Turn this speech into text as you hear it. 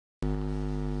Om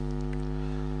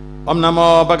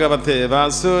Namo Bhagavate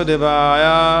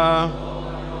Vasudevaya.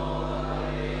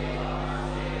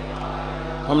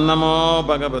 Om Namo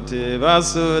Bhagavate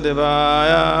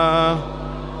Vasudevaya.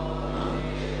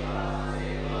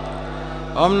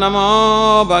 Om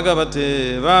Namo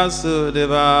Bhagavate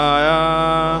Vasudevaya.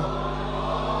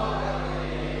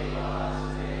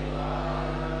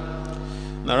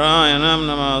 Narayanam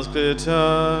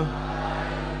Namaskritya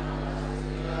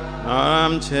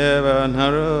Naram Cheva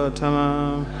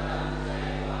Narottamam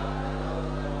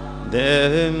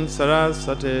Devim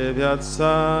Saraswati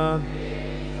Vyasat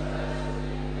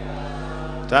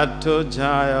Tato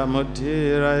Jaya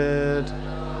Mutirayet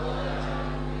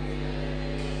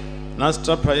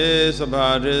Nastrapaye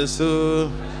Sabhadresu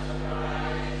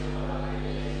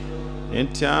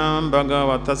Nityam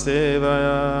Bhagavata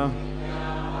Sevaya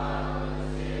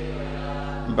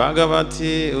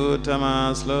Bhagavati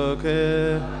Uttama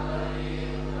Sloke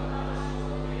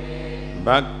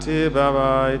Bhakti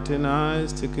Bhava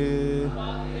Itinastiki.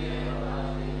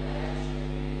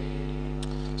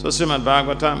 So Srimad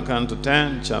Bhagavatam, Canto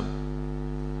 10,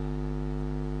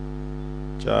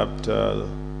 chapter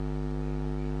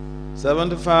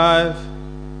 75,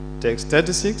 text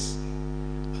 36.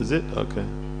 Is it? Okay.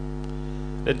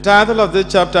 The title of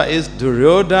this chapter is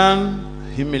Duryodhana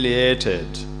Humiliated.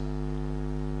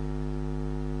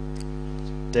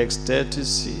 Text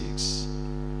 36.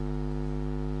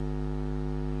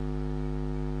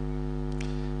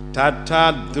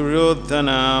 Tata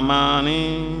Duryodhana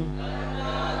mani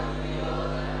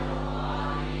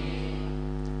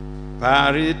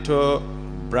Parito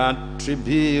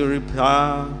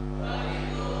Bhatribhiripa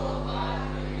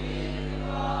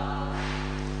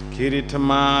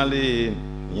Kiritamali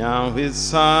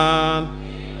Nyamvisan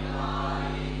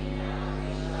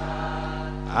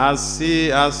Asi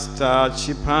Asta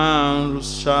Chipan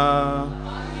Rusha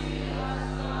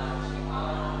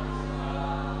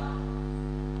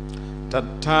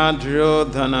Tata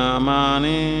Duryodhana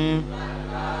mani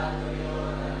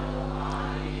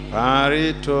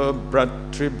Parito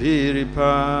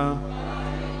Bhatribhiripa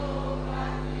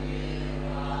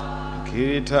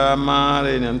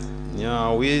Kiritamali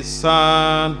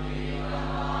Nyamvisan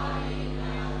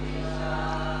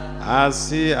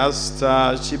Asi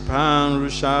Asta Chipan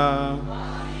Rusha.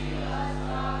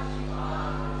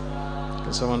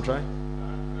 Can someone try?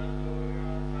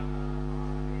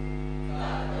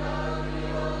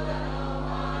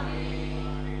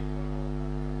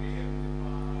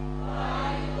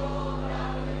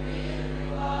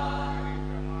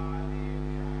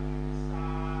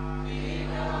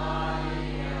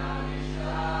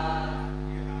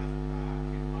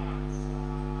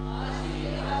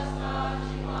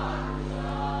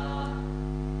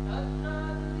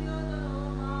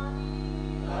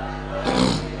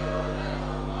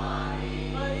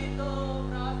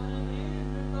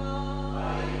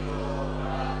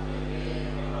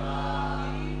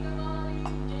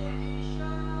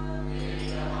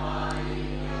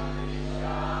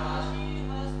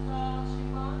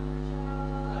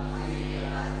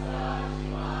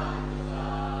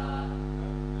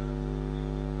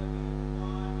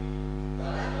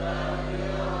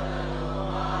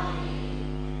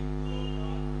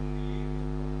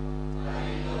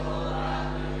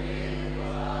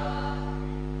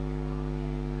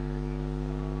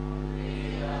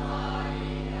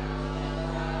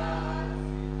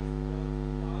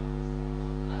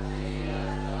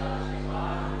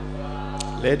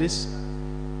 Ladies?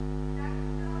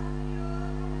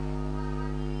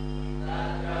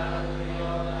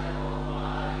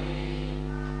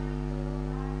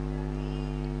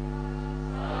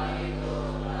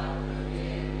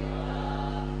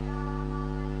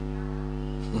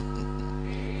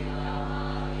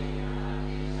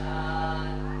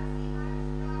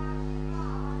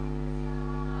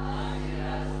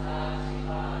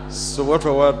 So word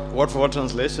for word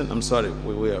translation. I'm sorry,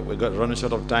 we got running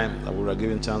short of time. We were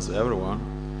giving chance to everyone.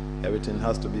 Everything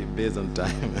has to be based on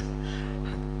time.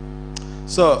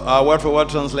 So word for word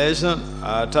translation.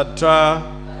 Tatra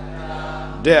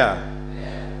there.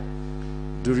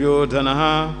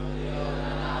 Duryodhana.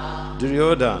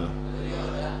 Duryodhana.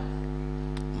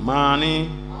 Mani.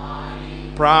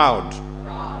 Proud.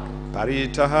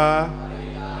 Paritaha.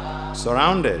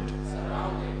 Surrounded.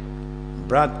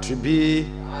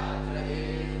 Bhatribhi.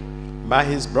 By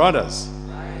his brothers.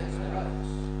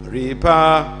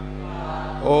 Ripa,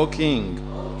 O king.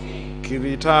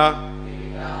 Kirita,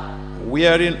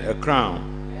 wearing a crown.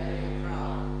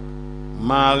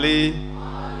 Mali,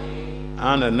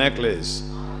 and a necklace.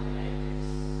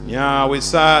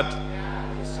 Nyawisat,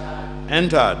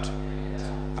 entered.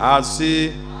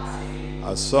 Asi,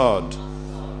 a sword,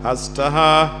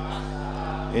 Hastaha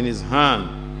in his hand,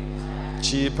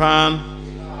 Chipan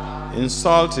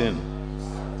insulting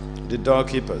the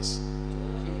doorkeepers,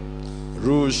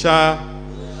 Rusha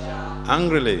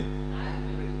angrily.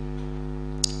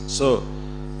 So,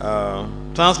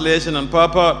 translation and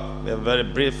purport, we have a very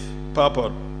brief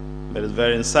purport, but it's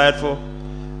very insightful.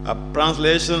 A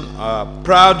translation,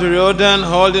 proud Duryodhana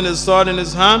holding his sword in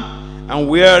his hand and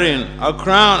wearing a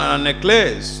crown and a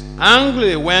necklace,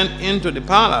 angrily went into the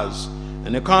palace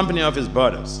in the company of his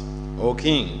brothers, O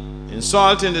king,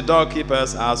 insulting the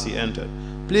doorkeepers as he entered.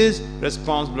 Please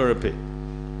responsibly repeat.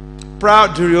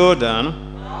 Proud Duryodhana,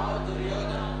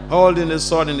 holding his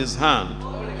sword in his hand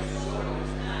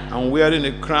and wearing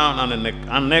a crown and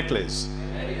a necklace,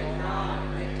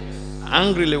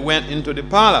 angrily went into the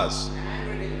palace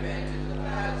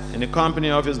in the company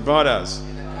of his brothers,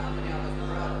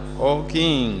 O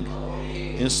king,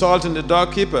 insulting the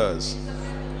doorkeepers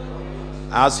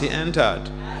as he entered.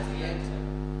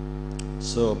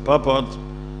 So, purport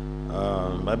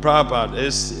by Prabhupada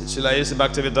is Srila A.C.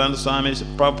 Bhaktivedanta Swami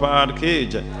Prabhupada ki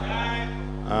jai.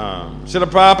 Srila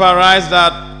Prabhupada writes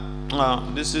that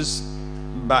this is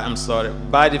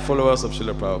by the followers of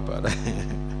Srila Prabhupada.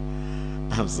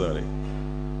 I'm sorry.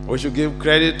 We should give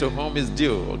credit to whom is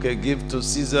due. Okay, give to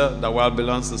Caesar the world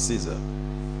belongs to Caesar.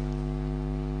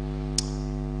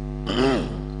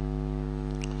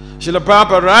 Srila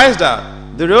Prabhupada writes that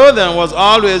Duryodhana was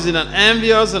always in an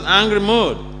envious and angry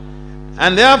mood,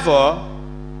 and therefore,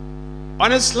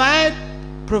 on a slight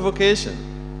provocation,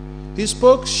 he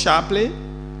spoke sharply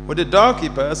with the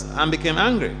doorkeepers and became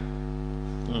angry.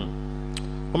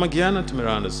 Omagyan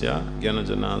Timirandasya, Gyana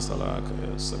Jana Salaka,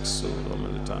 Saksu,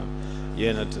 Omalitan,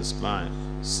 Yena Tismai,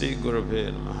 Si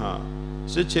Gurave Maha,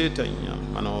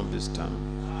 Sichaitanyam, Manovistam,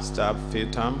 Stab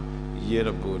Fitam,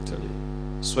 Yera Bhutali,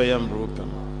 Swayam Rupam,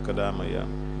 Kadamaya,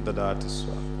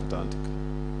 Dadatiswa, Patantika.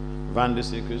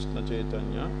 Vandisi Krishna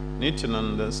Chaitanya,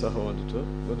 Nityananda Sahodito,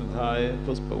 Buddhaya,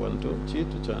 Puspavanto,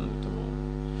 Chitu Chanditamo.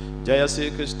 Jaya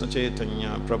Sri Krishna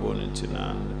Chaitanya, Prabhu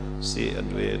Nityananda, Si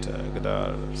Advaita,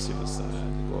 Gadar, Sivasaya.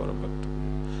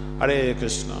 Hare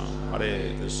Krishna,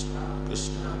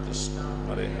 Krishna Krishna,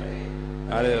 Hare Hare,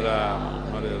 Hare Rama,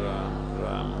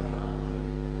 Rama Rama.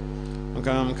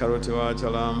 Makam karoti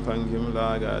vachalam pangim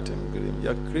lagatim grim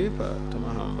yakripa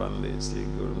tamaham vande si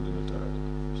gurum dinatari.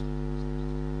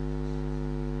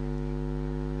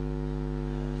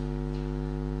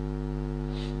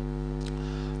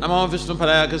 Namo Vishnu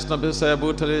Paraya Krishna Bhisaya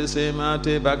Bhutale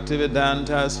Srimate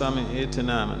Bhaktivedanta Swami Iti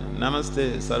Namani.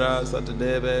 Namaste Saraswati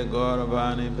Deve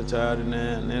Gauravani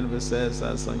Pacharine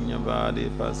Nirvisesa Sanyavadi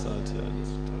Pasatya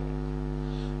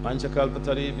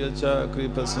Panchakalpatari Vyacha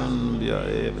Kripasun Vya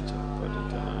Evacha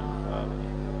Patitanam Bhavani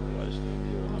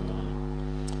Vaishnavyo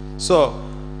Namah. So,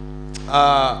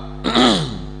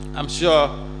 I'm sure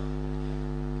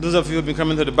those of you who have been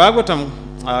coming to the Bhagavatam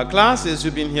classes,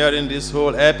 you've been hearing this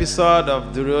whole episode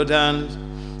of Duryodhana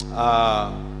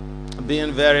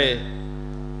being very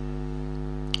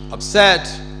upset,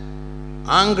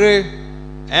 angry,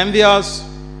 envious,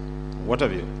 what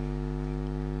have you.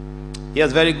 He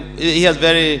has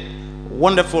very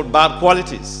wonderful bad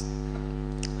qualities.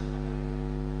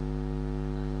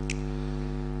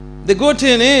 The good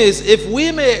thing is, if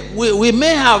we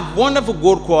may have wonderful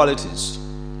good qualities,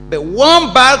 but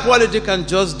one bad quality can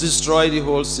just destroy the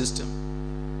whole system.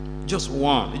 Just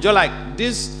one. Just like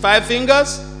these 5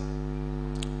 fingers.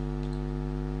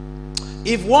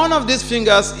 If one of these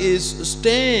fingers is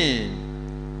stained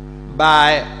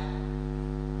by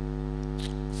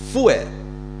fuel,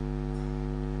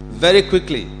 very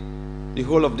quickly, the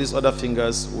whole of these other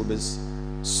fingers will be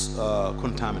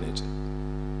contaminated.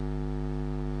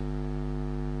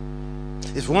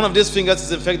 If one of these fingers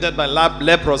is infected by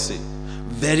leprosy,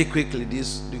 very quickly,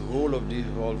 the whole,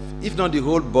 if not the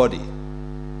whole body.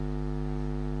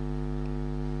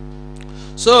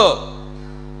 So,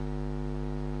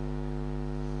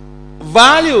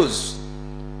 values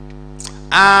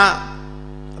are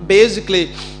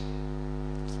basically,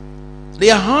 they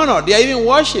are honored, they are even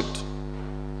worshipped.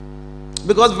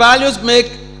 Because values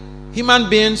make human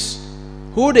beings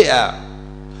who they are.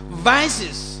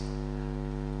 Vices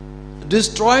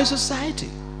destroy society.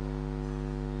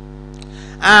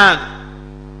 And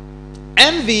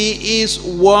envy is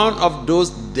one of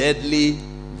those deadly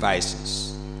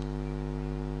vices.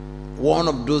 One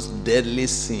of those deadly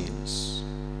sins.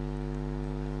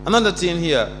 Another thing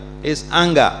here is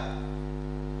anger.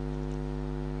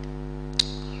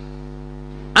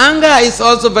 Anger is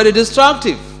also very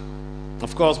destructive.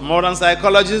 Of course, modern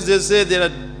psychologists, they say there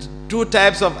are 2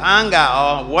 types of anger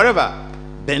or whatever.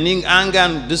 Benign anger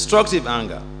and destructive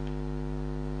anger.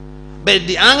 But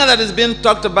the anger that is being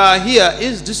talked about here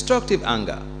is destructive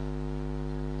anger.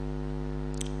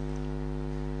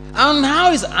 And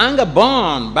how is anger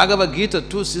born? Bhagavad Gita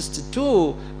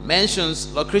 262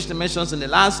 mentions, Lord Krishna mentions in the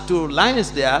last two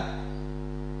lines there,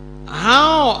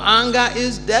 how anger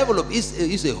is developed.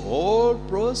 It's a whole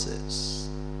process.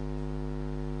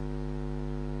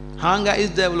 Anger is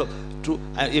developed through,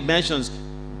 it mentions,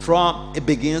 it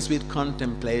begins with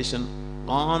contemplation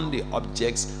on the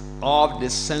objects of the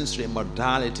sensory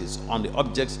modalities, on the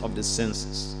objects of the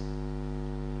senses.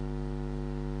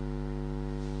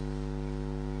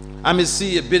 I may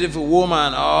see a beautiful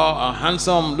woman or a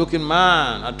handsome looking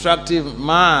man, attractive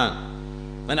man,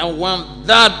 and I want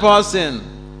that person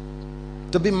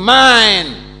to be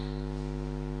mine.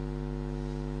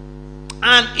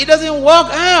 And it doesn't work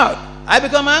out. I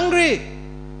become angry.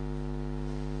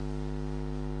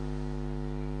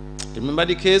 Remember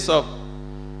the case of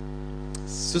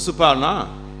Sisuparna?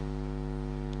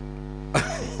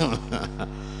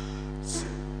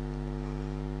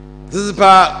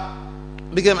 Sisuparna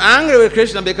became angry with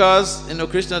Krishna because,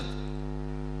 Krishna,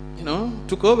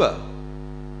 took over.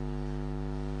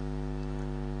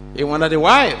 He wanted a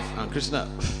wife, and Krishna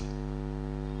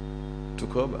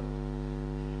took over.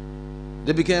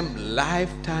 They became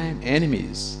lifetime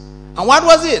enemies. And what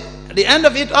was it? At the end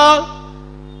of it all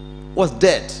was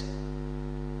death.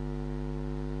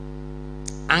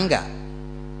 Anger.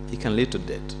 It can lead to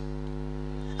death.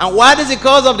 And what is the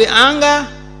cause of the anger?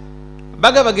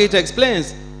 Bhagavad Gita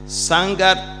explains,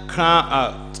 Sangat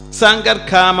Kama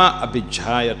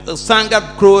Abhijayati.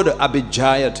 Sangat Krodha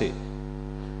Abhijayati.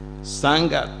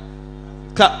 Sangat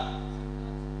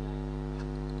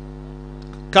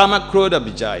Kama Krodha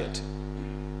Abhijayati.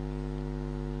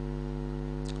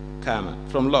 Karma,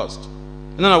 from lust.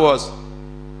 In other words,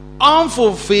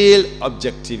 unfulfilled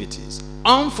objectivities,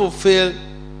 unfulfilled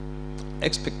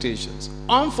expectations,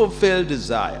 unfulfilled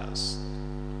desires.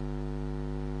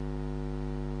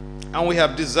 And we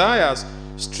have desires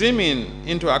streaming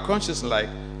into our consciousness like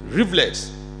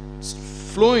rivulets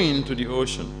flowing into the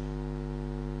ocean.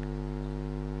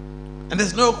 And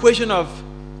there's no question of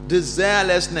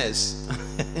desirelessness.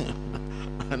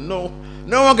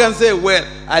 No one can say, well,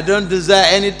 I don't desire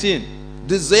anything.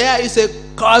 Desire is a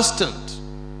constant.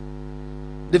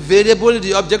 The variable is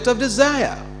the object of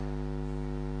desire.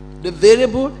 The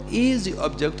variable is the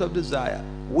object of desire.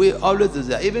 We always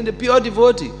desire. Even the pure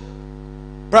devotee,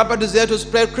 proper desire to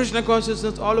spread Krishna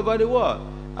consciousness all over the world.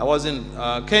 I was in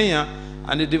Kenya,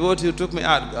 and the devotee who took me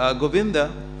out,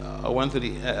 Govinda, I went to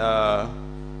the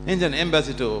Indian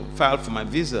embassy to file for my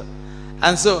visa.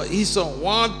 And so he saw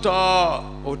one tall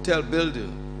hotel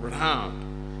building round.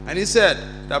 And he said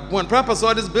that when Prabhupada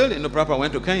saw this building, Prabhupada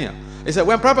went to Kenya. He said,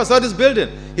 when Prabhupada saw this building,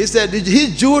 he said,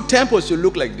 his jewel temple should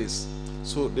look like this.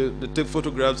 So they took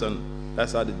photographs, and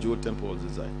that's how the jewel temple was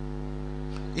designed.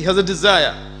 He has a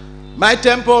desire. My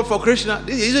temple for Krishna,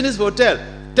 he's in his hotel.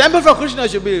 Temple for Krishna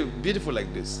should be beautiful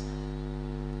like this.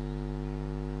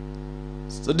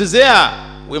 So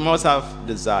desire, we must have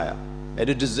desire. And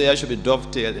the desire should be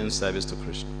dovetailed in service to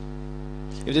Krishna.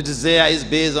 If the desire is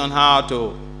based on how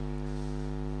to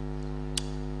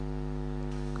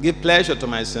give pleasure to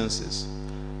my senses,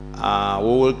 we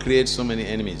will create so many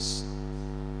enemies.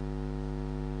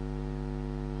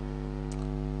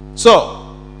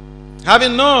 So,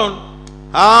 having known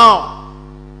how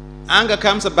anger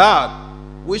comes about,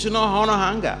 we should not honor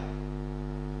anger.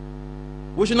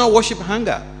 We should not worship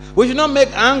anger. We should not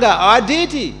make anger our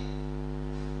deity.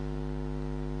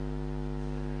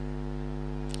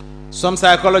 Some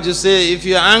psychologists say if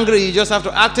you're angry, you just have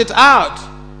to act it out.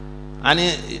 And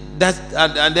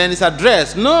then it's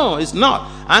addressed. No, it's not.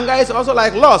 Anger is also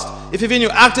like lust. If even you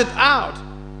act it out,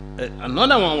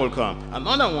 another one will come.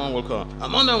 Another one will come.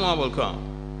 Another one will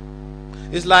come.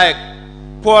 It's like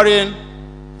pouring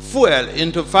fuel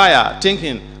into fire,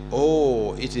 thinking,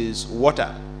 oh, it is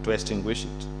water to extinguish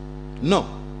it. No.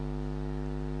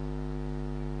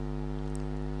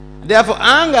 Therefore,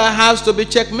 anger has to be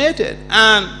checkmated,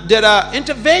 and there are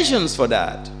interventions for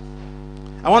that.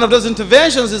 And one of those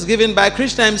interventions is given by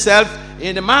Krishna himself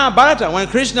in the Mahabharata, when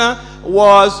Krishna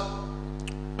was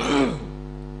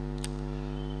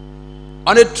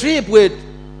on a trip with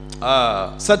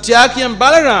Satyaki and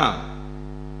Balaram.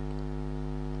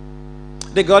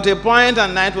 They got to a point,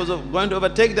 and night was going to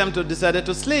overtake them, to decided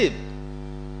to sleep.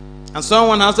 And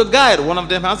someone has to guide. One of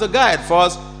them has to guide.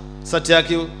 First,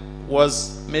 Satyaki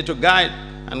was made to guide,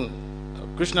 and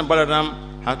Krishna and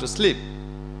Balaram had to sleep.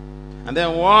 And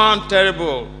then one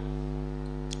terrible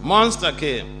monster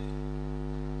came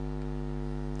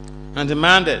and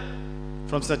demanded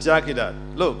from Satyaki that,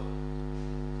 look,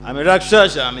 I'm a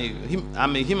Rakshasa,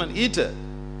 I'm a human eater.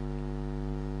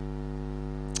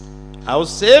 I will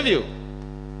save you.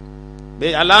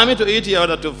 Allow me to eat your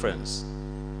other two friends.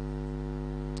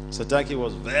 Satyaki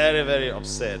was very, very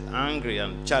upset, angry,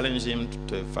 and challenged him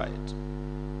to a fight.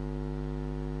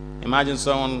 Imagine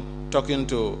someone talking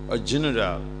to a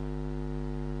general.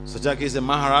 Satyaki is a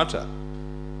Maharata.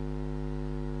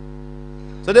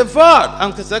 So they fought,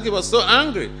 and Satyaki was so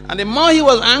angry. And the more he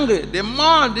was angry, the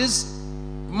more this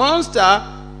monster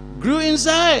grew in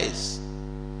size.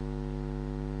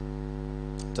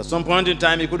 At some point in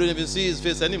time, he couldn't even see his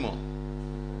face anymore.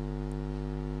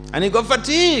 And he got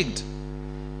fatigued.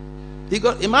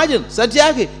 Imagine,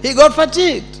 Satyaki, he got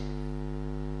fatigued.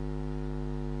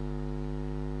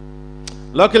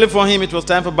 Luckily for him, it was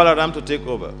time for Balaram to take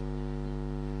over.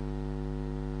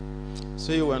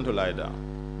 So he went to lie down.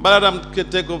 Balaram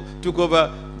took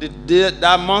over.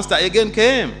 That monster again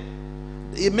came.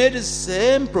 He made the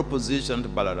same proposition to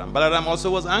Balaram. Balaram also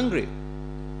was angry.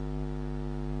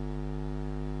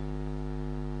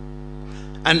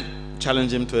 And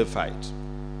challenged him to a fight.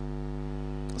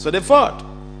 So they fought.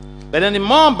 But then the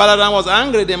more Balaram was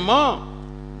angry, the more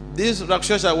this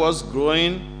Rakshasa was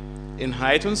growing in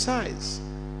height and size.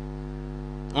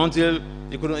 Until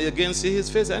you couldn't again see his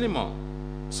face anymore.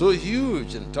 So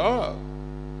huge and tall.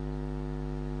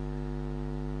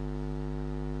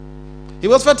 He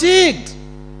was fatigued.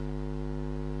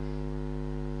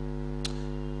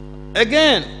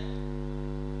 Again,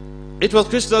 it was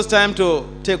Krishna's time to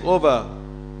take over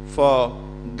for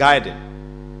guiding.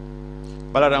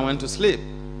 Balaram went to sleep.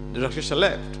 The Rakshasa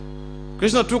left.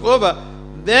 Krishna took over.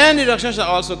 Then the Rakshasa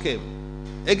also came.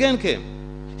 Again came.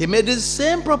 He made the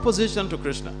same proposition to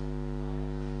Krishna.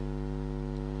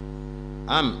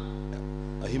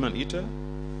 I'm a human eater.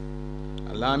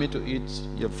 Allow me to eat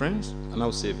your friends and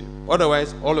I'll save you.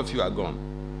 Otherwise, all of you are gone.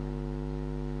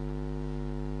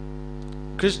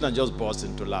 Krishna just burst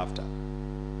into laughter.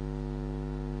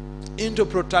 Into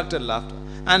protracted laughter.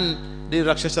 And the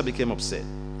Rakshasa became upset,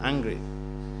 angry.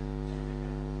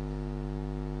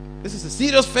 This is a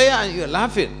serious affair and you're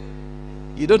laughing.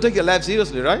 You don't take your life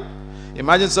seriously, right?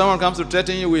 Imagine someone comes to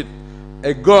threaten you with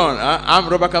a gun.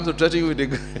 Armed robber comes to threaten you with a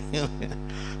gun.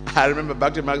 I remember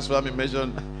Bhakti Swami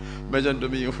mentioned to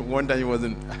me one time he was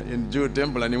in Jew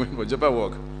temple and he went for Japa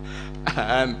walk.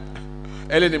 And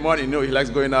early in the morning, he likes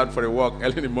going out for a walk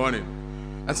early in the morning.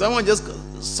 And someone just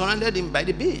surrounded him by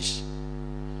the beach.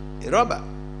 A robber.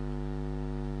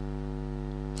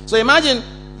 So imagine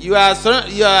you are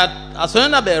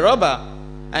surrounded by a robber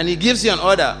and he gives you an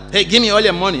order. Hey, give me all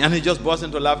your money. And he just bursts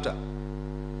into laughter.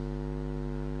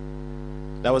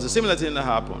 That was a similar thing that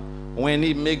happened. When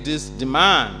he made this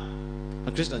demand,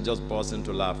 and Krishna just burst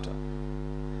into laughter.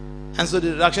 And so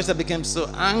the Rakshasa became so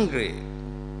angry.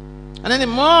 And then the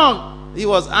more he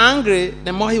was angry,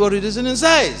 the more he was reducing in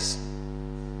size.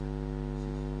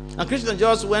 And Krishna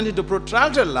just went into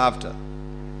protracted laughter.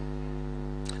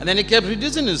 And then he kept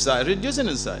reducing in size.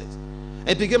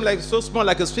 It became like so small,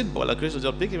 like a sweet ball. Like Krishna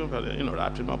just picked him up and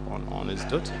wrapped him up on his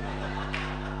dhoti.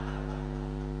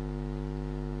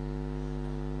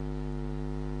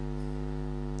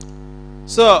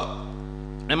 So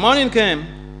the morning came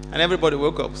and everybody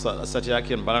woke up.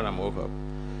 Satyaki and Balaram woke up.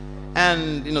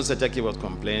 And Satyaki was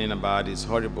complaining about his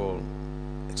horrible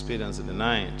experience in the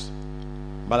night.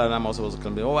 Balaram also was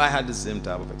complaining, I had the same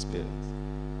type of experience.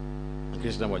 And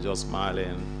Krishna was just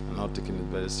smiling and not taking it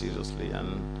very seriously.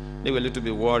 And they were a little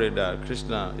bit worried that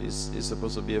Krishna is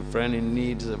supposed to be a friend in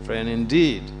need, a friend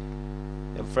indeed.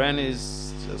 A friend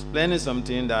is explaining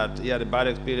something that he had a bad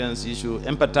experience, you should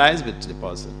empathize with the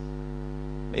person.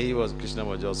 Krishna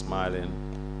was just smiling.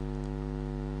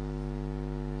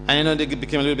 And they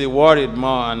became a little bit worried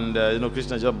more, and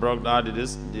Krishna just brought out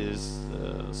this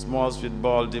small sweet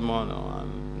ball demon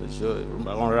and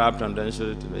unwrapped and then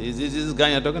showed it to me. Is this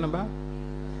guy you're talking about?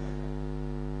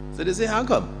 So they say, how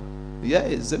come? Yeah,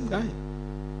 it's the same guy.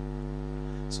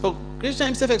 So Krishna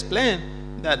himself explained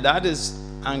that is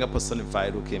anger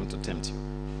personified who came to tempt you.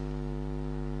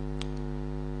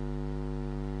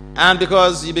 And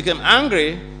because you became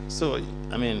angry, so, you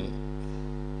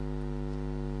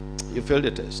failed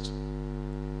the test.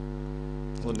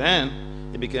 So then,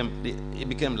 it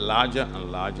became larger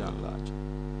and larger and larger.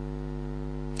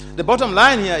 The bottom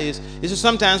line here is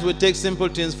sometimes we take simple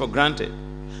things for granted.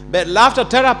 But laughter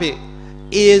therapy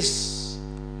is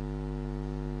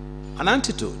an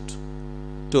antidote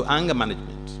to anger management.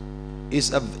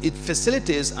 It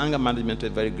facilitates anger management to a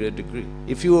very great degree.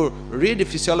 If you read the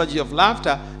physiology of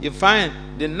laughter, you find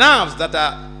the nerves that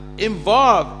are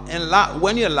involved in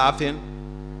when you're laughing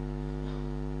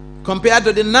compared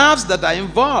to the nerves that are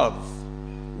involved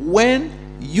when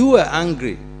you are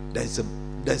angry, there's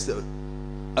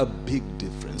a big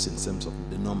difference in terms of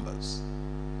the numbers.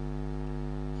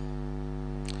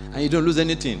 And you don't lose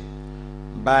anything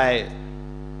by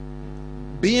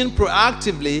being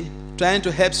proactively trying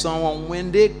to help someone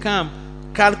when they come,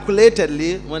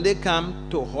 calculatedly, when they come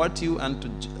to hurt you and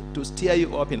to stir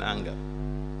you up in anger.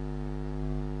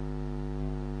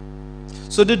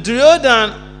 So the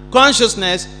Duryodhana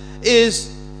consciousness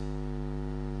is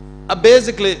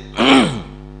basically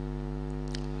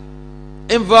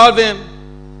involving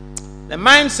the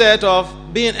mindset of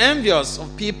being envious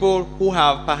of people who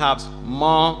have perhaps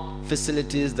more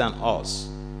facilities than us.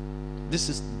 This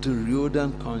is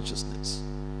Duryodhana consciousness.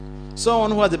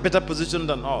 Someone who has a better position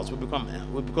than us will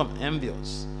become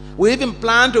envious. We even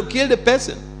plan to kill the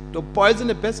person, to poison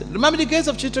the person. Remember the case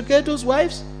of Chitraketu's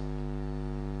wives?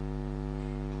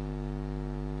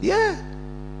 Yeah.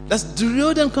 That's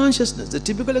Duryodhana consciousness, the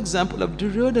typical example of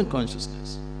Duryodhana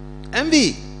consciousness.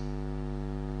 Envy.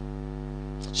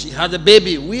 She had a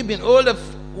baby. We've been older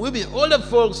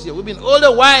folks here. We've been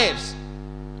older wives.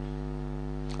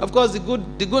 Of course, the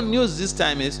good news this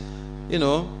time is,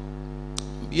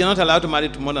 you're not allowed to marry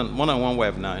to more than one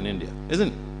wife now in India, isn't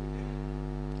it?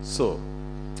 So,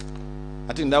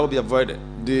 I think that will be avoided.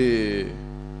 The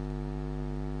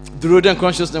Duryodhana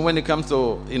consciousness, when it comes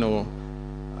to,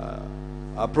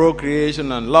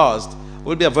 procreation and lust,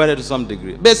 will be avoided to some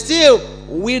degree. But still,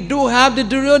 we do have the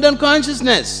Duryodhana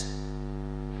consciousness.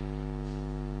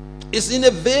 It's in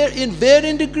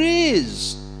varying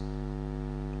degrees.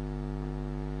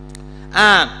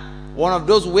 And one of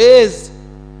those ways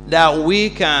that we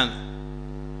can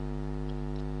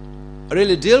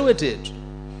really deal with it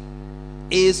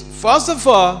is, first of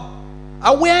all,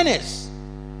 awareness.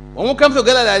 When we come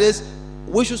together like this,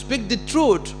 we should speak the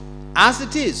truth as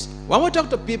it is. When we talk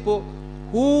to people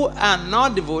who are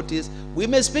not devotees, we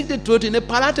may speak the truth in a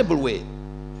palatable way,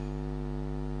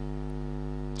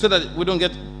 so that we don't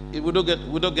get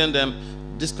them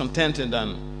discontented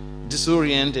and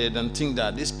disoriented and think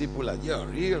that these people are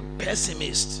real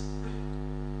pessimists.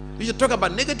 We should talk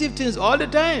about negative things all the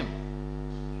time.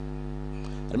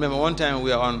 I remember one time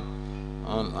we were on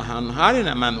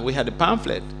Harinam, and we had a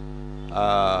pamphlet,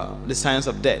 The Science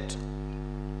of Death.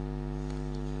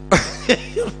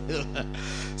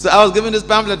 So I was giving this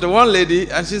pamphlet to one lady,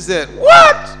 and she said,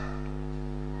 "What?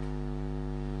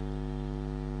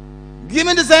 Give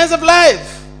me the science of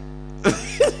life."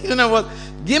 You know what?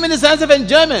 Give me the science of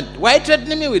enjoyment. Why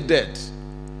threatening me with death?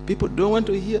 People don't want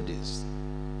to hear this.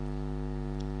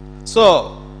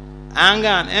 So, anger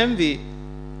and envy,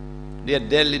 they are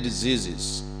deadly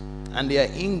diseases, and they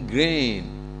are ingrained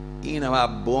in our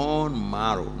bone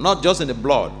marrow, not just in the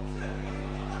blood.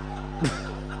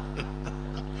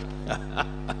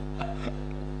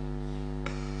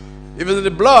 If it's in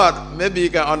the blood, maybe you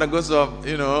can undergo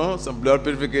some blood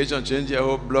purification, change your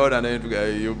whole blood, and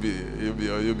then you'll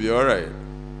be all right.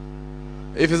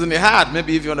 If it's in the heart,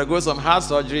 maybe if you undergo some heart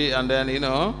surgery and then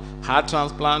heart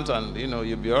transplant, and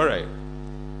you'll be all right.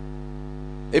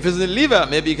 If it's in the liver,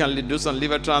 maybe you can do some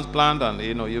liver transplant, and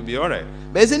you'll be all right.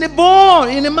 But it's in the bone,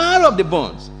 in the marrow of the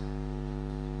bones.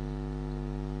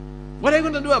 What are you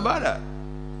going to do about that?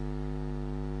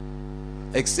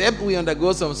 Except we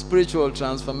undergo some spiritual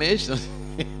transformation.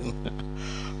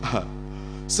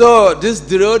 So this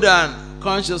Duryodhana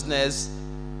consciousness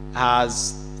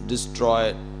has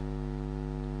destroyed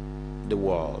the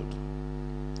world.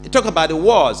 You talk about the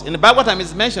wars. In the Bhagavatam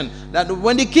it's mentioned that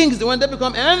when the kings, when they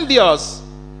become envious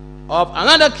of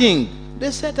another king,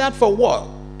 they set out for war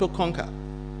to conquer.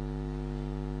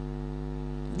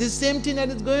 The same thing that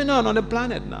is going on the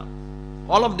planet now.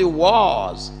 All of the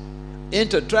wars,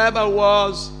 intertribal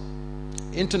wars,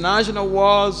 international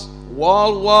wars,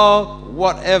 world war,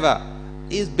 whatever,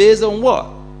 is based on what?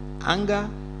 Anger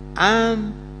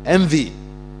and envy.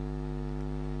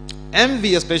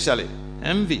 Envy especially.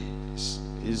 Envy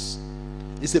is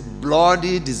a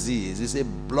bloody disease. It's a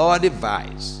bloody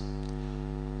vice.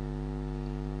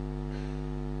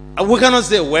 And we cannot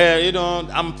say, well,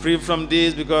 I'm free from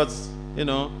this because,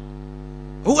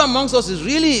 who amongst us is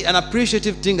really an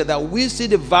appreciative thinker that we see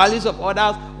the values of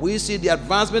others, we see the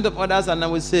advancement of others, and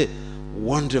then we say,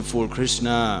 wonderful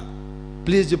Krishna,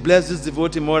 please you bless this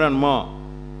devotee more and more.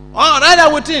 All right, I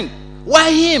would think,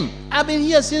 why him? I've been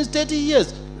here since 30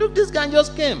 years. Look, this guy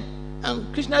just came,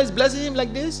 and Krishna is blessing him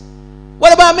like this.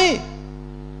 What about me?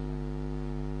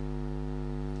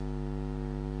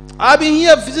 I've been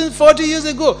here since 40 years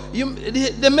ago.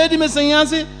 They made him a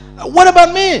sannyasi. What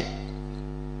about me?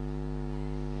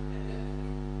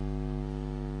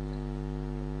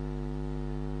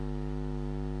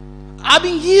 I've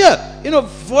been here,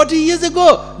 40 years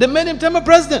ago. They made him temple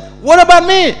president. What about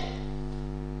me?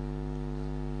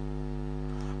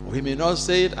 We may not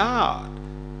say it out,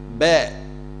 but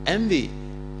envy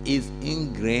is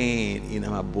ingrained in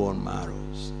our bone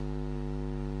marrows.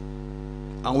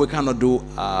 And we cannot do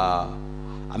a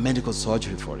medical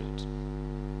surgery for it.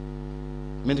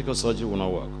 Medical surgery will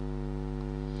not work.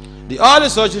 The only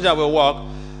surgery that will work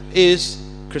is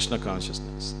Krishna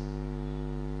consciousness.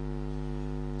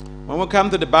 When we come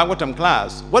to the Bhagavatam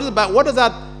class, what does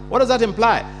that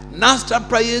imply? Nasta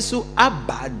prayesu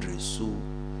abadresu.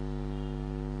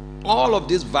 All of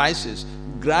these vices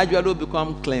gradually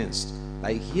become cleansed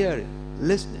by hearing,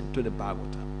 listening to the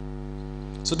Bhagavatam.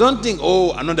 So don't think,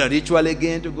 oh, another ritual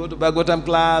again to go to Bhagavatam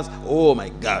class. Oh my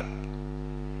God.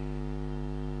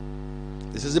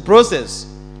 This is the process.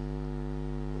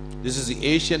 This is the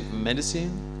ancient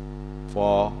medicine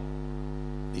for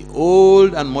the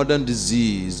old and modern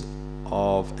disease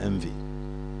of envy.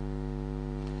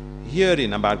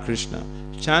 Hearing about Krishna,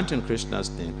 chanting Krishna's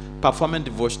name, performing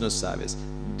devotional service,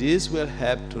 this will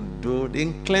help to do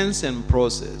the cleansing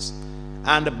process.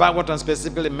 And the Bhagavatam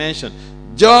specifically mentioned,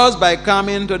 just by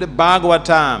coming to the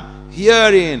Bhagavatam,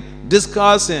 hearing,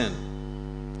 discussing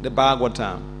the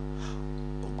Bhagavatam,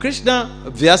 Krishna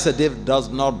Vyasadeva does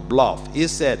not bluff. He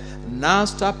said,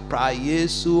 Nasta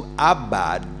prayesu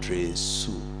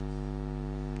abadresu.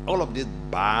 All of these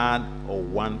bad or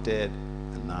wanted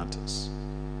anarthas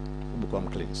will become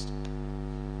cleansed.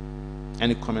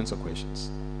 Any comments or questions?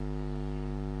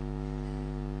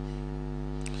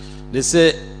 They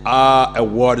say, a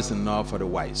word is enough for the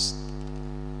wise.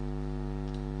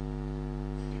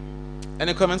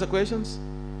 Any comments or questions?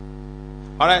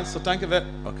 All right, so thank you very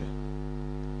much. Okay.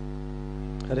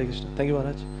 Hare Krishna. Thank you,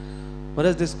 Maharaj.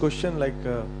 Maharaj, this question, like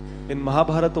in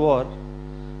Mahabharata war,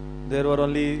 there were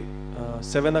only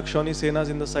 7 Akshoni Senas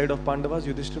in the side of Pandavas,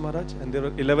 Yudhishthira Maharaj, and there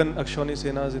were 11 Akshoni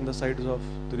Senas in the sides of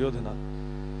Duryodhana.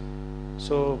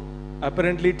 So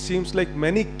apparently it seems like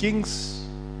many kings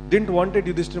didn't wanted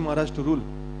Yudhishthira Maharaj to rule.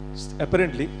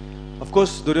 Apparently. Of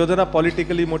course, Duryodhana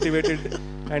politically motivated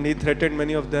and he threatened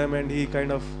many of them and he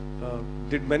kind of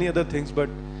did many other things, but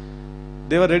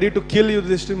they were ready to kill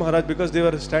Yudhishthira Maharaj because they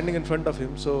were standing in front of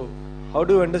him. So how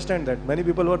do you understand that? Many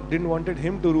people didn't wanted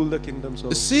him to rule the kingdom.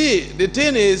 So see, the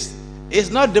thing is, it's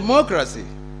not democracy.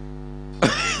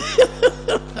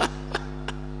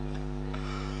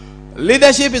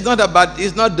 Leadership is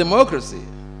not democracy.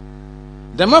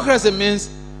 Democracy means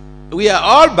we are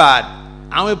all bad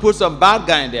and we put some bad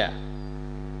guy in there.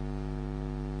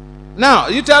 Now,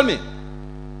 you tell me,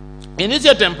 in this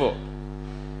temple,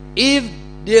 if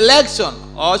the election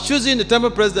or choosing the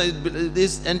temple president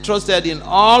is entrusted in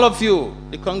all of you,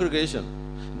 the congregation,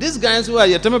 these guys who are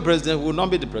your temple president will not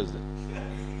be the president.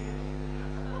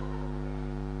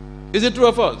 Is it true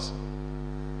or false?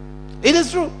 It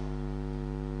is true.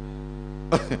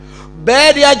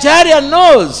 But the Acharya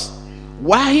knows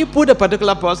why he put a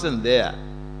particular person there.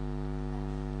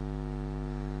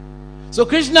 So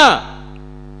Krishna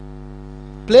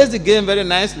plays the game very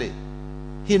nicely.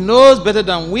 He knows better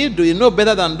than we do. He knows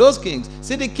better than those kings.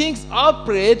 See, the kings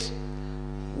operate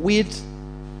with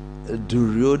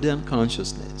Duryodhan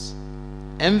consciousness.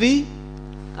 Envy,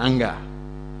 anger.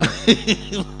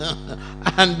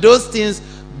 And those things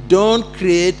don't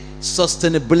create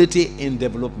sustainability in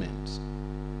development.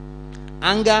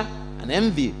 Anger and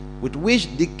envy with which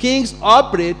the kings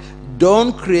operate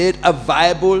don't create a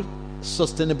viable,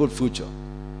 sustainable future.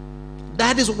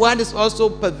 That is what is also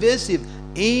pervasive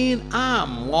in our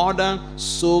modern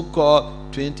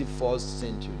so-called 21st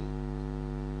century.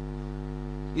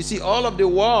 You see, all of the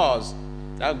wars,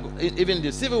 even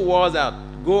the civil wars that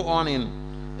go on in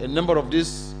a number of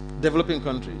these developing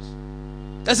countries,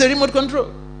 that's a remote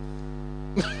control.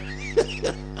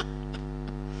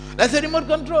 That's a remote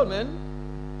control, man.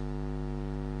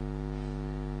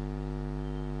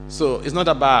 So it's not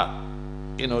about,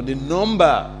 the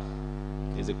number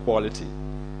is a quality.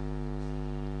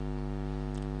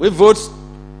 We vote,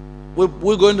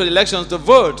 we go into the elections to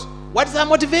vote. What is our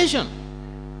motivation?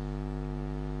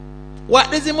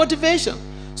 What is the motivation?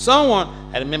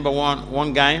 I remember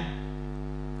one guy,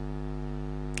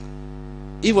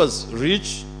 he was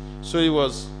rich, so he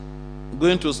was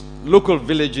going to local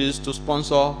villages to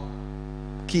sponsor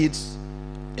kids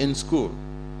in school.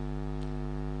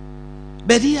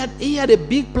 But he had a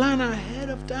big plan ahead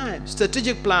of time,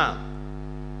 strategic plan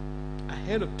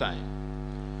ahead of time.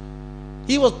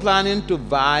 He was planning to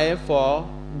vie for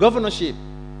governorship.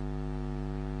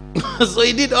 So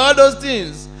he did all those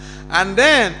things. And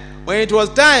then when it was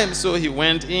time, so he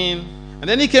went in. And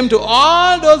then he came to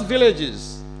all those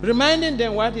villages, reminding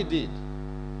them what he did.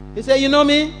 He said, you know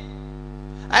me?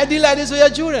 I deal like this with your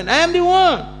children. I am the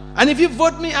one. And if you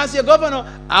vote me as your governor,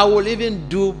 I will even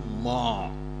do more.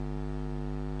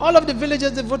 All of the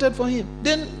villagers, they voted for him.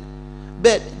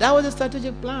 But that was a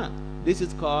strategic plan. This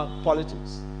is called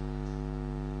politics.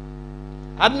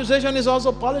 Administration is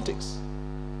also politics.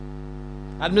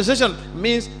 Administration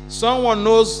means someone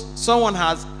knows, someone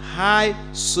has high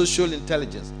social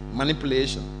intelligence,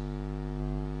 manipulation.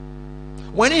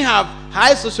 When you have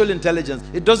high social intelligence,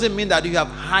 it doesn't mean that you have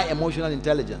high emotional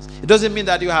intelligence. It doesn't mean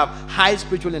that you have high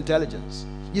spiritual intelligence.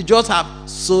 You just have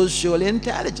social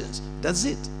intelligence. That's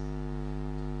it.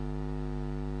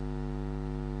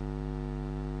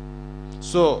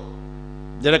 So,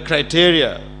 there are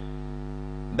criteria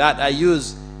that are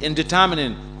used in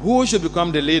determining who should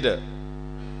become the leader.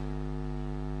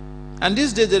 And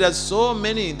these days there are so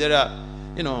many, there are,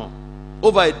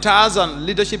 over 1,000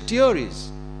 leadership theories.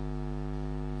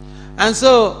 And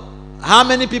so, how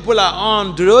many people are on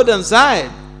the Duryodhana side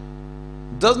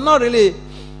does not really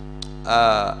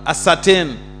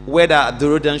ascertain whether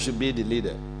Duryodhana should be the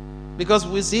leader. Because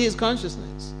we see his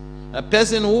consciousness. A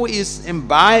person who is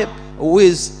imbibing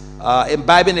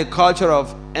a culture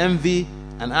of envy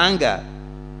and anger,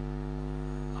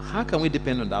 how can we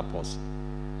depend on that person?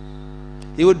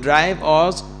 He will drive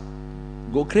us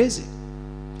go crazy.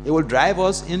 He will drive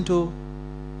us into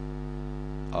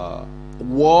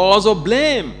wars of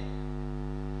blame.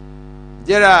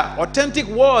 There are authentic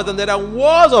wars and there are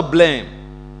wars of blame.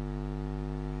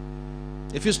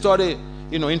 If you study,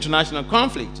 international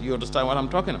conflict, you understand what I'm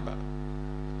talking about.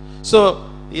 So,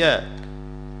 yeah.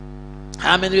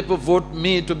 How many people vote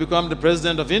me to become the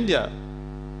president of India?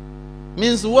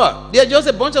 Means what? They're just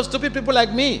a bunch of stupid people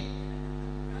like me.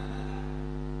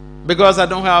 Because I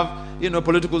don't have,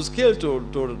 political skill to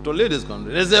lead this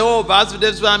country. They say, oh,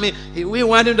 Vasudev Swami, we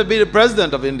want him to be the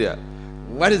president of India.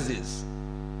 What is this?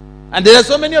 And there are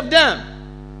so many of them.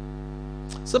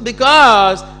 So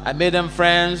because I made them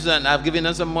friends and I've given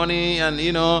them some money and,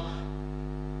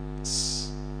 so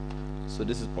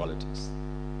this is politics.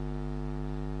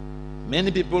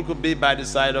 Many people could be by the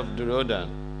side of Duryodhana,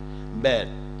 but,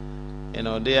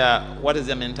 they are, what is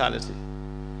their mentality?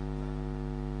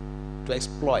 To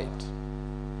exploit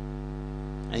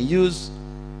and use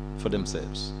for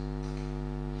themselves.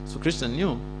 So Krishna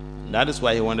knew, and that is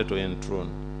why he wanted to enthrone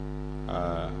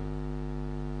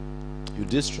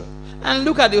Yudhishthira. And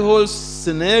look at the whole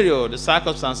scenario, the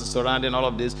circumstances surrounding all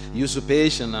of this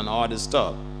usurpation and all this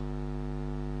stuff.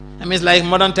 I mean, it's like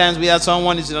modern times we have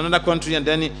someone is in another country and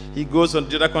then he goes to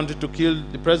the other country to kill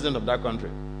the president of that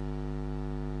country.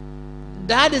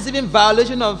 That is even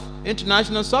violation of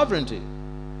international sovereignty.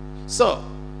 So,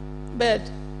 but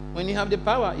when you have the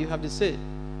power, you have the say.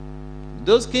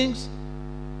 Those kings,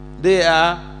 they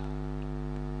are,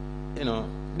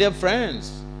 they're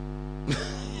friends.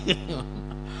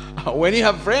 When you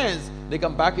have friends, they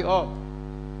can back you up.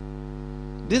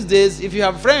 These days, if you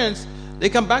have friends, they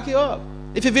can back you up.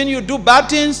 If even you do bad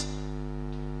things,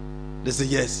 they say,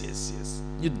 yes, yes, yes,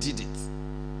 you did it.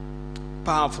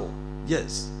 Powerful,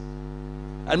 yes.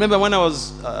 I remember when I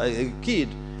was a kid,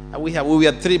 we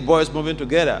had 3 boys moving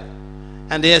together.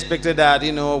 And they expected that,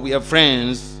 we are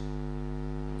friends.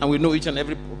 And we know each and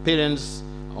every parent's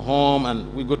home.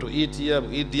 And we go to eat here,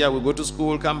 we go to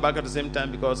school, come back at the same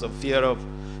time because of fear of,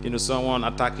 someone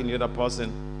attacking the other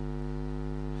person.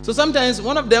 So sometimes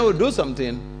one of them will do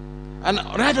something. And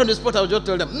right on the spot, I would just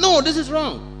tell them, no, this is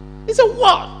wrong. He said,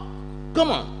 what? Come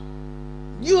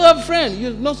on. You have a friend.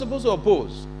 You're not supposed to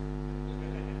oppose.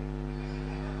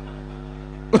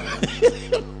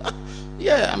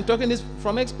 Yeah, I'm talking this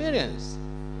from experience.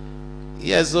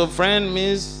 Yeah, so friend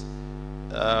means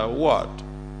what?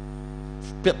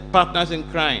 Partners in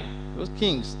crime. Those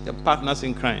kings, they're partners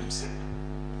in crimes.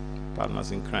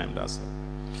 Partners in crime, that's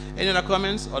all. Any other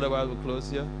comments? Otherwise, we'll close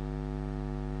here.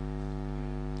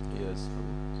 Yes.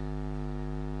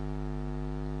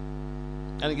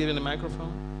 Can you give me the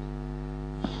microphone?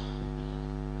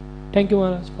 Thank you,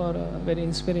 Maharaj, for a very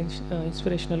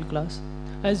inspirational class.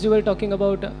 As you were talking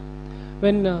about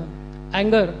when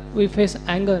anger, we face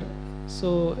anger,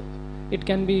 so it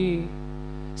can be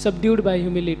subdued by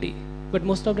humility. But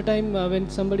most of the time when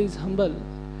somebody is humble,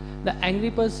 the angry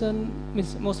person,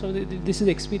 means this is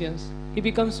experience, he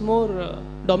becomes more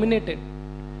dominated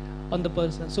on the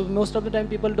person. So most of the time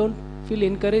people don't feel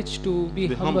encouraged to be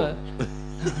humble.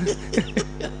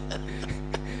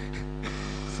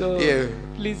 So yeah.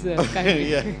 Please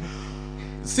kindly. Yeah.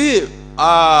 See,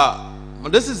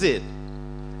 this is it.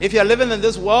 If you are living in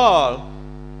this world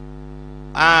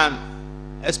and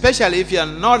especially if you are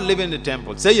not living in the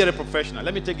temple. Say you're a professional.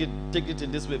 Let me take it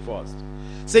in this way first.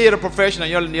 Say you're a professional,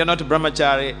 you're not a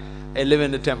brahmachari and live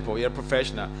in the temple. You're a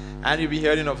professional. And you'll be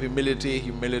hearing of humility,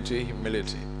 humility,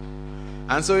 humility.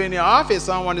 And so in your office,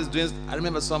 someone is doing, I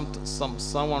remember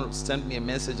someone sent me a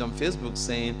message on Facebook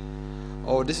saying,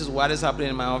 oh, this is what is happening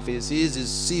in my office. He is the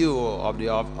CEO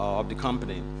of the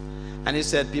company. And he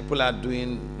said people are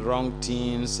doing wrong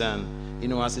things, and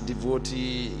as a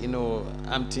devotee,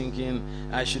 I'm thinking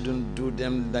I shouldn't do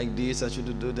them like this, I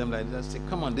shouldn't do them like that. I said,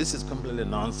 come on, this is completely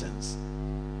nonsense.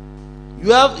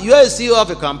 You are a CEO of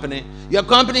a company. Your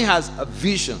company has a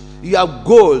vision, you have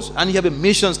goals, and you have a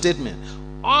mission statement.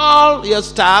 All your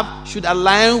staff should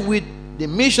align with the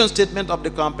mission statement of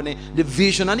the company, the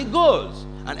vision and the goals.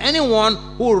 And anyone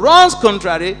who runs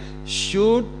contrary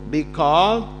should be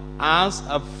called as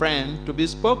a friend to be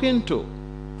spoken to.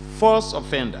 First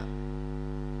offender.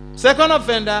 Second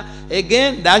offender,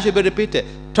 again, that should be repeated.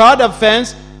 Third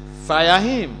offense, fire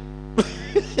him.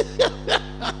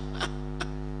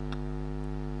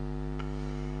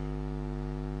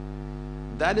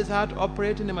 That is how to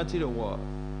operate in the material world.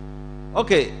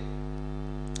 Okay.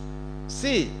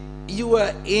 See, you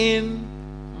are in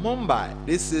Mumbai.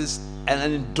 This is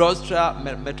an industrial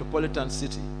metropolitan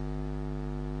city.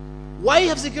 Why you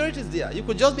have securities there? You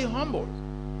could just be humble.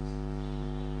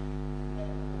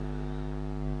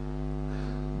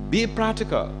 Be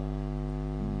practical.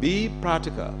 Be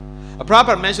practical. A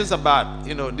Prabhupada mentions about,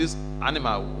 this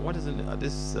animal. What is it?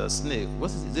 This snake.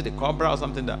 Is it a cobra or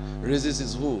something that raises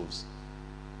his hooves?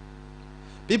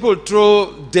 People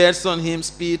throw dirt on him,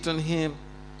 spit on him,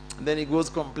 and then he goes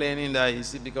complaining that, you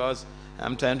see, because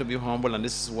I'm trying to be humble and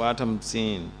this is what I'm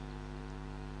seeing.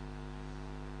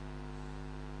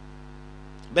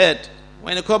 But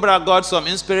when the cobra got some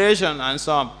inspiration and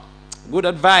some good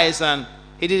advice, and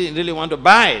he didn't really want to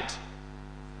bite.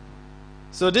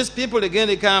 So these people, again,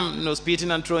 they come, spitting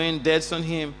and throwing dirt on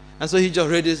him. And so he just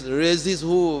raised his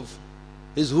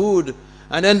hood,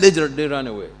 and then they run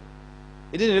away.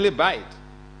 He didn't really bite.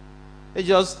 It's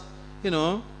just,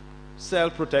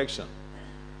 self-protection.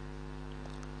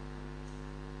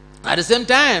 At the same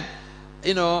time,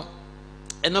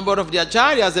 a number of the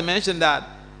acharyas, they mentioned that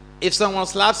if someone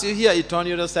slaps you here, you turn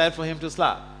your other side for him to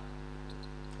slap.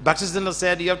 Bhakti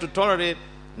said you have to tolerate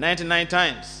 99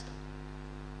 times.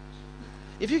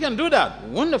 If you can do that,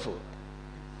 wonderful.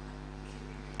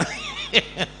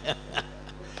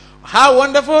 How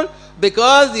wonderful?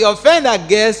 Because the offender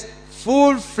gets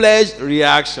full-fledged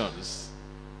reactions.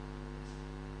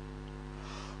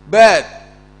 But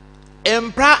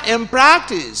in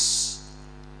practice,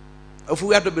 if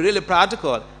we have to be really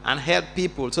practical and help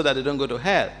people so that they don't go to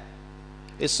hell,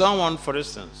 if someone, for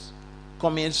instance,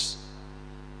 commits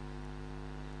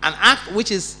an act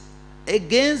which is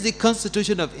against the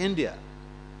Constitution of India,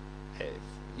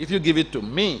 if you give it to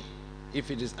me,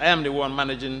 if it is, I am the one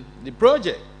managing the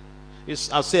project.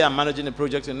 I'll say I'm managing a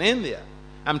project in India.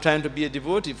 I'm trying to be a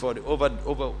devotee for over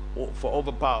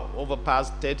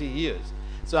past 30 years.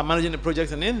 So I'm managing a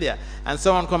project in India, and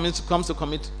someone comes to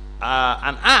commit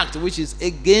an act which is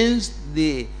against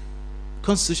the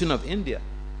Constitution of India.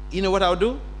 You know what I'll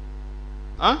do?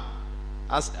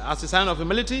 As a sign of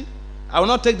humility, I will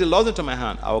not take the laws into my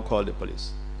hand. I will call the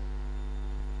police.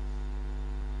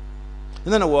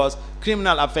 In other words,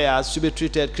 criminal affairs should be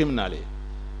treated criminally.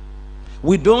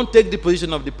 We don't take the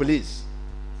position of the police.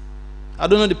 I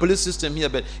don't know the police system here,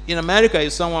 but in America,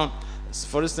 if someone,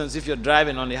 for instance, if you're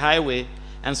driving on the highway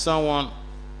and someone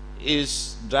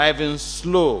is driving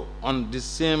slow on the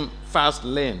same fast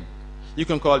lane, you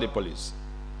can call the police.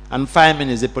 And 5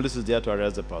 minutes, the police is there to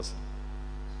arrest the person.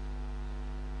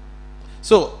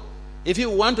 So, if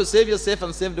you want to save yourself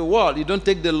and save the world, you don't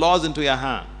take the laws into your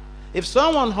hand. If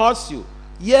someone hurts you,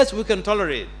 yes, we can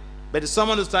tolerate. But if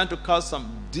someone is trying to cause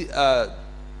some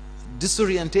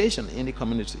disorientation in the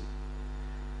community,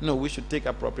 no, we should take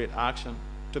appropriate action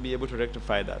to be able to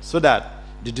rectify that, so that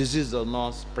the disease does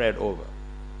not spread over.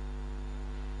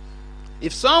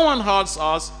 If someone hurts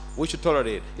us, we should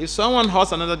tolerate. If someone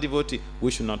hurts another devotee,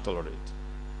 we should not tolerate.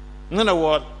 In other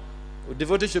words,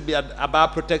 devotees should be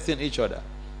about protecting each other.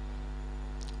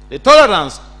 The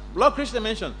tolerance, Lord Krishna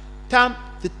mentioned, tam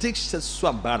titiksha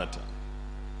swabharata.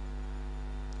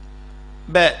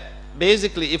 But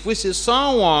basically, if we see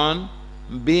someone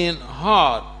being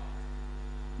hurt,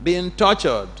 being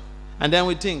tortured, and then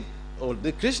we think, oh,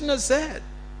 the Krishna said,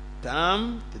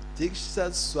 tam titiksha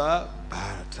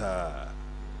swabharata.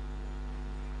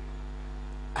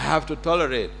 I have to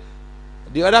tolerate.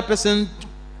 The other person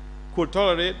could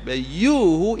tolerate, but you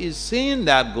who is seeing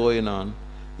that going on,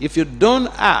 if you don't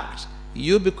act,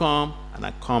 you become an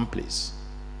accomplice.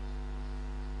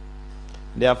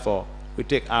 Therefore, we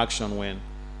take action when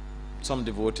some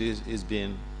devotee is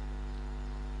being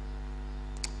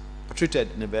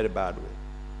treated in a very bad way.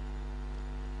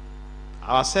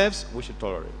 Ourselves, we should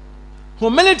tolerate.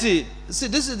 Humility, see,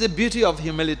 this is the beauty of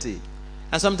humility.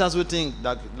 And sometimes we think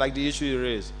that, like the issue you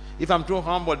raised, if I'm too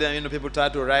humble, then people try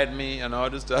to ride me and all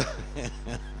this stuff.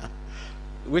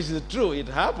 Which is true, it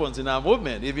happens in our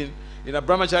movement. Even in a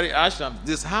brahmachari ashram,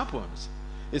 this happens.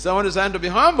 If someone is trying to be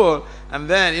humble, and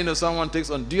then someone takes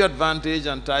undue advantage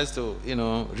and tries to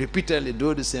repeatedly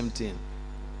do the same thing,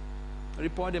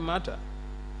 report the matter.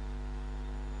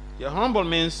 You're humble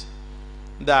means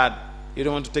that you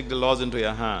don't want to take the laws into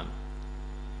your hand,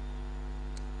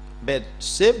 but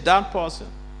save that person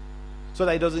so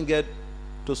that he doesn't get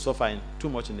to suffer too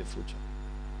much in the future.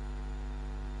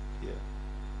 Yeah.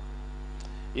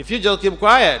 If you just keep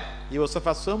quiet, he will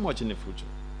suffer so much in the future.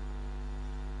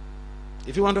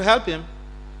 If you want to help him,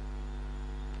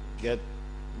 get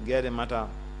a matter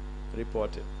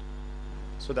reported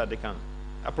so that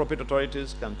appropriate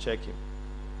authorities can check him.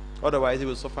 Otherwise, he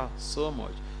will suffer so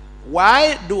much.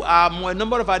 Why do a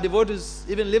number of our devotees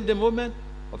even leave the movement?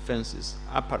 Offenses,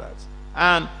 apparatus.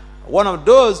 And one of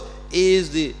those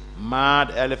is the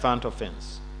mad elephant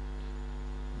offense.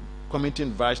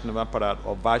 Committing Vaishnava apparat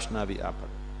or Vaishnavi apparat.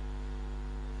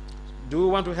 Do we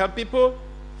want to help people?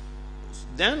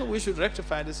 Then we should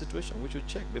rectify the situation. We should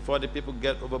check before the people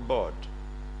get overboard.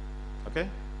 Okay?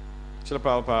 Srila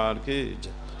Prabhupada ki,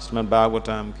 Srimad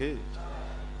Bhagavatam ki.